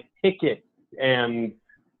stuff like tickets and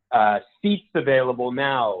seats available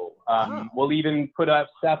now. We'll even put up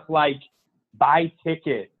stuff like buy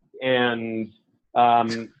tickets and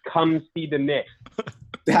come see the Knicks.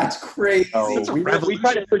 That's crazy. So we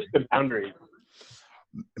try to push the boundaries.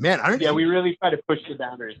 Man, we really try to push the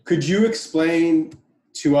boundaries. Could you explain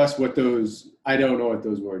to us what those, I don't know what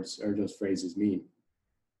those words or those phrases mean.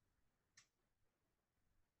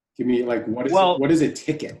 Give me like, what is a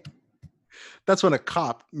ticket? That's when a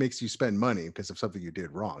cop makes you spend money because of something you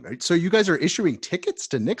did wrong. So you guys are issuing tickets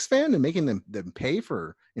to Knicks fans and making them pay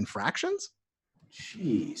for infractions?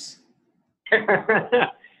 Jeez.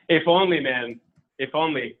 If only, man. If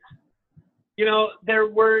only. They're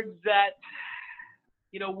words that,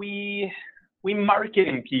 we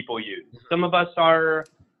marketing people use. Some of us are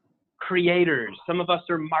creators. Some of us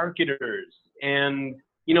are marketers. And,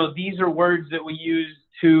 these are words that we use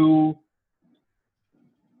to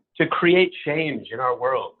create change in our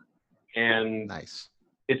world. And nice.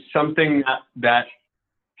 It's something that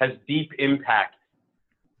has deep impact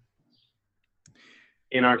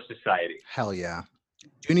in our society. Hell yeah.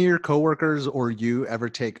 Do any of your coworkers or you ever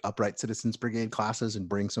take Upright Citizens Brigade classes and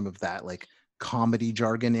bring some of that like comedy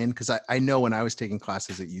jargon in? Because I know when I was taking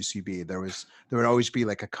classes at UCB, there would always be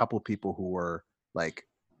like a couple people who were like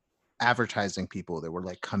advertising people that were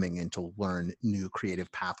like coming in to learn new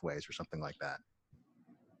creative pathways or something like that.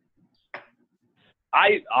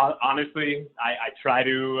 I honestly try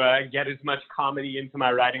to get as much comedy into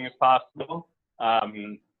my writing as possible.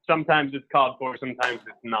 Sometimes it's called for, sometimes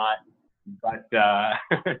it's not, but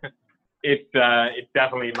it's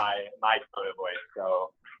definitely my tone of voice. So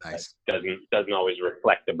nice. Doesn't always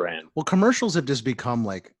reflect the brand. Well, commercials have just become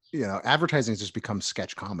like, advertising has just become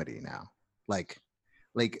sketch comedy now. Like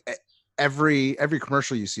every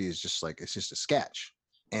commercial you see is just like, it's just a sketch.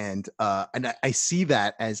 And I see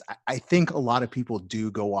that as, I think a lot of people do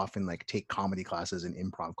go off and like take comedy classes and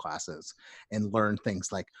improv classes and learn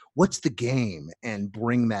things like what's the game and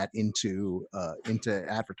bring that into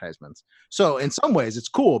advertisements. So in some ways it's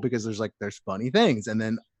cool because there's funny things, and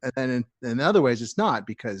then in other ways it's not,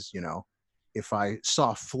 because if I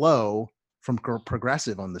saw Flo from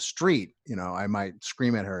Progressive on the street, I might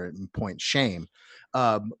scream at her and point shame.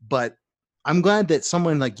 But I'm glad that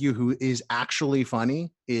someone like you who is actually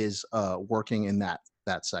funny is working in that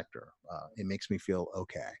sector. It makes me feel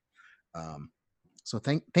okay. So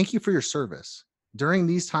thank you for your service. During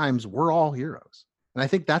these times, we're all heroes. And I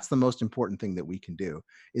think that's the most important thing that we can do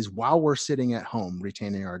is while we're sitting at home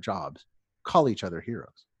retaining our jobs, call each other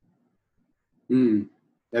heroes.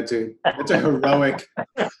 That's a heroic,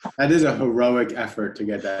 that is a heroic effort to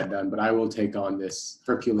get that done, but I will take on this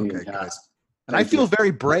Herculean task. And I feel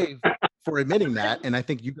very brave for admitting that, and I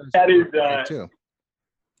think you guys that is too.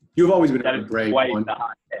 You've always been a brave one.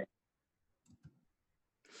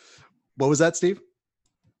 What was that, Steve?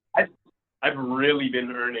 I've really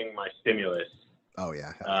been earning my stimulus. Oh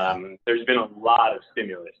yeah. There's been a lot of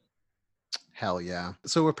stimulus. Hell yeah.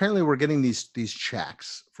 So apparently we're getting these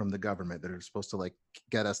checks from the government that are supposed to like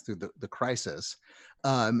get us through the crisis.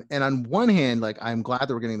 And on one hand, like I'm glad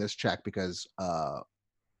that we're getting this check because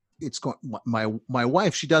it's going, my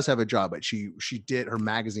wife, she does have a job, but she did, her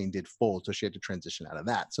magazine did fold, so she had to transition out of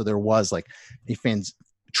that. So there was like a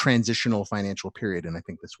transitional financial period, and I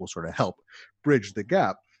think this will sort of help bridge the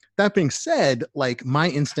gap. That being said, like my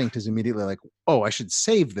instinct is immediately like, oh, I should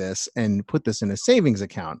save this and put this in a savings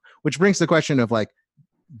account, which brings the question of like,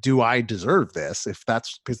 do I deserve this? If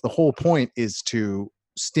that's, because the whole point is to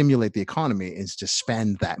stimulate the economy, is to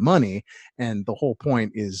spend that money, and the whole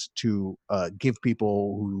point is to give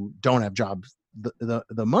people who don't have jobs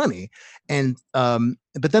the money. And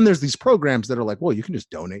but then there's these programs that are like, well, you can just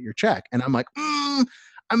donate your check, and I'm like,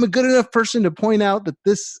 I'm a good enough person to point out that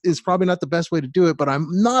this is probably not the best way to do it, but I'm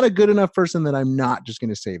not a good enough person that I'm not just going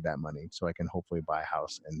to save that money so I can hopefully buy a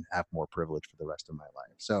house and have more privilege for the rest of my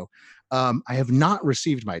life. So I have not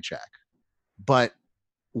received my check, but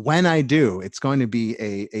when I do, it's going to be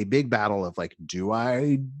a big battle of like, do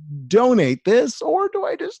I donate this or do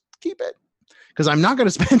I just keep it? Because I'm not going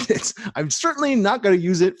to spend it. I'm certainly not going to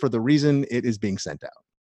use it for the reason it is being sent out.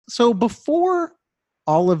 So before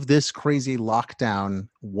all of this crazy lockdown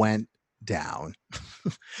went down,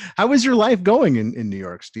 how was your life going in New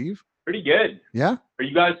York, Steve? Pretty good. Yeah. Are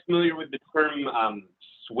you guys familiar with the term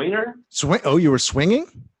swinger? Oh, you were swinging?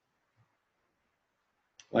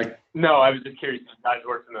 Like, no, I was just curious if you guys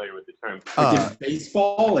were familiar with the term. Like in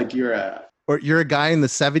baseball, like you're a guy in the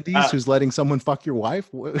 70s who's letting someone fuck your wife?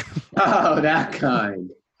 Oh, that kind.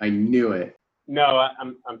 I knew it. No,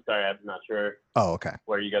 I'm sorry. I'm not sure. Oh, okay.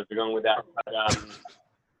 Where you guys are going with that? But,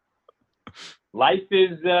 life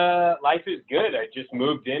is good. I just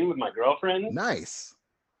moved in with my girlfriend. Nice.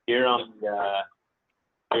 Here on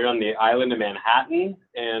the island of Manhattan,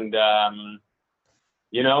 and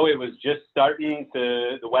it was just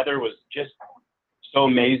the weather was just so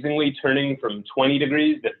amazingly turning from 20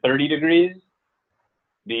 degrees to 30 degrees.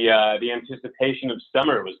 The anticipation of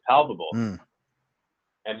summer was palpable.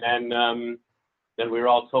 And then we were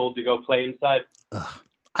all told to go play inside.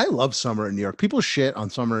 I love summer in New York. People shit on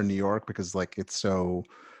summer in New York because like it's so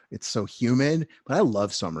humid, but I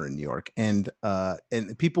love summer in New York. And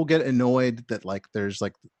people get annoyed that like there's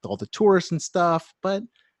like all the tourists and stuff, but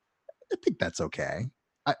I think that's okay.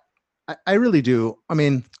 I really do. I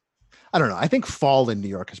mean, I don't know. I think fall in New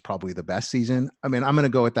York is probably the best season. I mean, I'm going to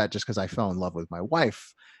go with that just because I fell in love with my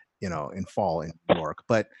wife, in fall in New York.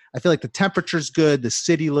 But I feel like the temperature's good. The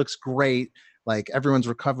city looks great. Like everyone's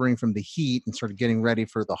recovering from the heat and sort of getting ready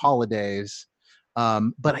for the holidays.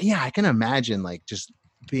 But yeah, I can imagine like just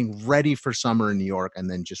being ready for summer in New York and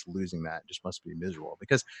then just losing that just must be miserable.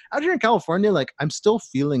 Because out here in California, like I'm still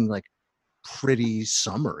feeling like pretty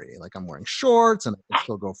summery. Like I'm wearing shorts and I can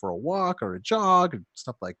still go for a walk or a jog and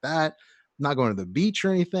stuff like that. I'm not going to the beach or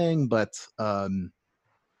anything, but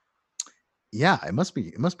yeah, it must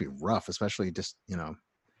be rough, especially just,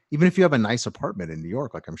 even if you have a nice apartment in New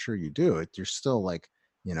York, like I'm sure you do, you're still like,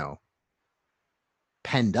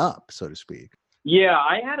 penned up, so to speak. Yeah,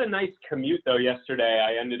 I had a nice commute though yesterday.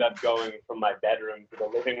 I ended up going from my bedroom to the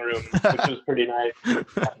living room, which was pretty nice.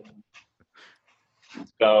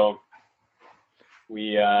 So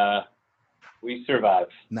we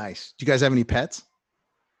survived. Nice. Do you guys have any pets?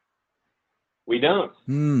 We don't.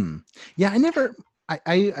 Yeah, I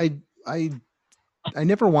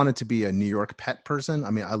never wanted to be a New York pet person. I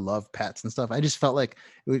mean, I love pets and stuff. I just felt like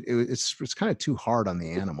it's kind of too hard on the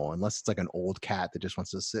animal unless it's like an old cat that just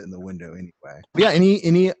wants to sit in the window anyway. But yeah,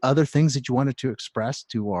 any other things that you wanted to express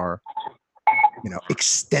to our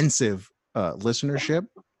extensive listenership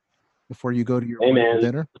before you go to your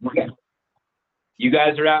dinner? You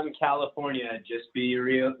guys are out in California. Just be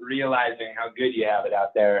realizing how good you have it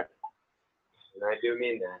out there. And I do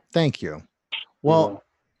mean that. Thank you. Well,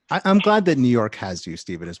 I'm glad that New York has you,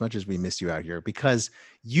 Stephen, as much as we miss you out here, because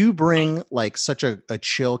you bring like such a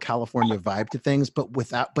chill California vibe to things, but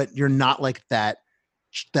you're not like that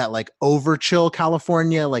like over chill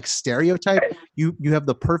California, like stereotype. You have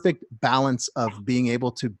the perfect balance of being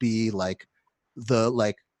able to be like the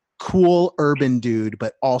like cool urban dude,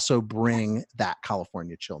 but also bring that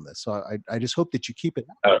California chillness. So I just hope that you keep it.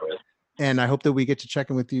 And I hope that we get to check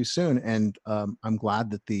in with you soon. And I'm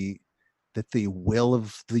glad that the will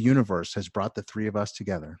of the universe has brought the three of us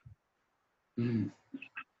together. The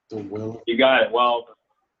will. You got it. Well,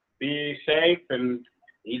 be safe and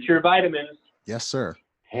eat your vitamins. Yes, sir.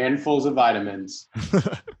 Handfuls of vitamins.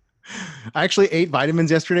 I actually ate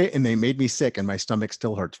vitamins yesterday and they made me sick and my stomach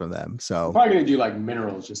still hurts from them. So I'm probably going to do like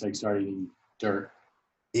minerals, just like start eating dirt.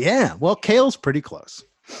 Yeah. Well, kale's pretty close.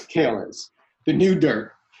 Kale is the new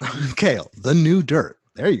dirt. Kale, the new dirt.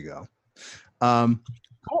 There you go.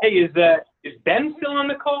 Hey, is Ben still on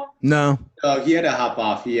the call? No. He had to hop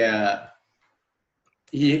off. He had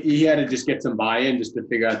to just get some buy-in just to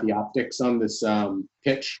figure out the optics on this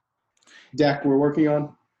pitch deck we're working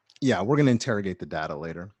on. Yeah, we're going to interrogate the data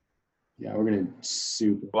later. Yeah, we're going to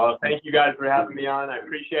super. Well, thank you guys for having me on. I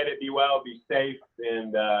appreciate it. Be well, be safe,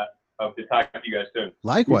 and hope to talk to you guys soon.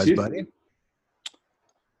 Likewise, buddy.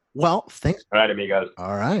 Well, thanks. All right, amigos.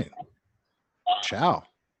 All right. Ciao.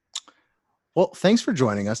 Well, thanks for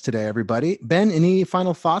joining us today, everybody. Ben, any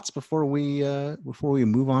final thoughts before we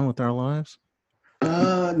move on with our lives?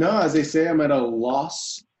 No, as they say, I'm at a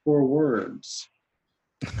loss for words.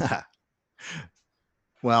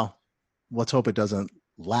 Well, let's hope it doesn't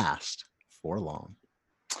last for long.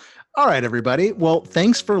 All right, everybody. Well,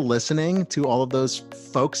 thanks for listening to all of those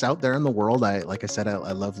folks out there in the world. Like I said,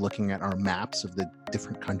 I love looking at our maps of the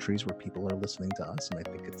different countries where people are listening to us, and I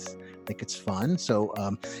think it's fun. So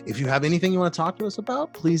if you have anything you want to talk to us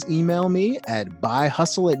about, please email me at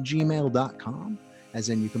buyhustle@gmail.com. As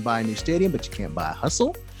in, you can buy a new stadium, but you can't buy a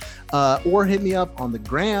hustle. Or hit me up on the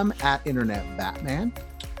gram at Internet Batman.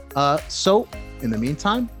 So in the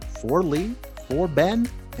meantime, for Lee, for Ben,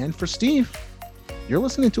 and for Steve, you're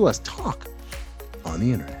listening to us talk on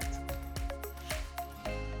the internet.